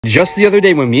Just the other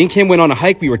day when me and Cam went on a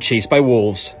hike, we were chased by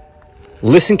wolves.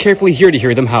 Listen carefully here to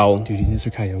hear them howl. Dude, you think those are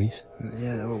coyotes?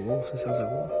 Yeah, they were wolves. It sounds like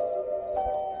wolves.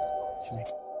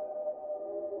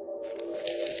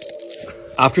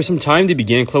 After some time, they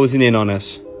began closing in on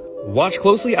us. Watch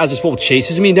closely as this wolf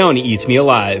chases me down and eats me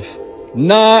alive.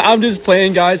 Nah, I'm just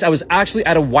playing, guys. I was actually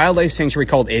at a wildlife sanctuary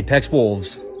called Apex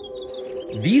Wolves.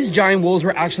 These giant wolves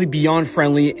were actually beyond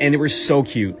friendly and they were so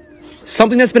cute.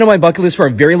 Something that's been on my bucket list for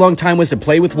a very long time was to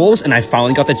play with wolves, and I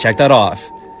finally got to check that off.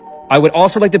 I would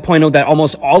also like to point out that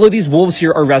almost all of these wolves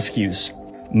here are rescues.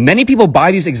 Many people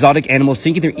buy these exotic animals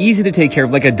thinking they're easy to take care of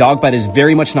like a dog, but that is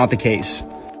very much not the case.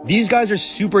 These guys are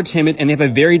super timid and they have a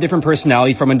very different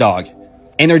personality from a dog.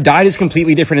 And their diet is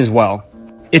completely different as well.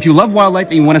 If you love wildlife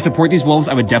and you want to support these wolves,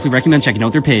 I would definitely recommend checking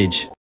out their page.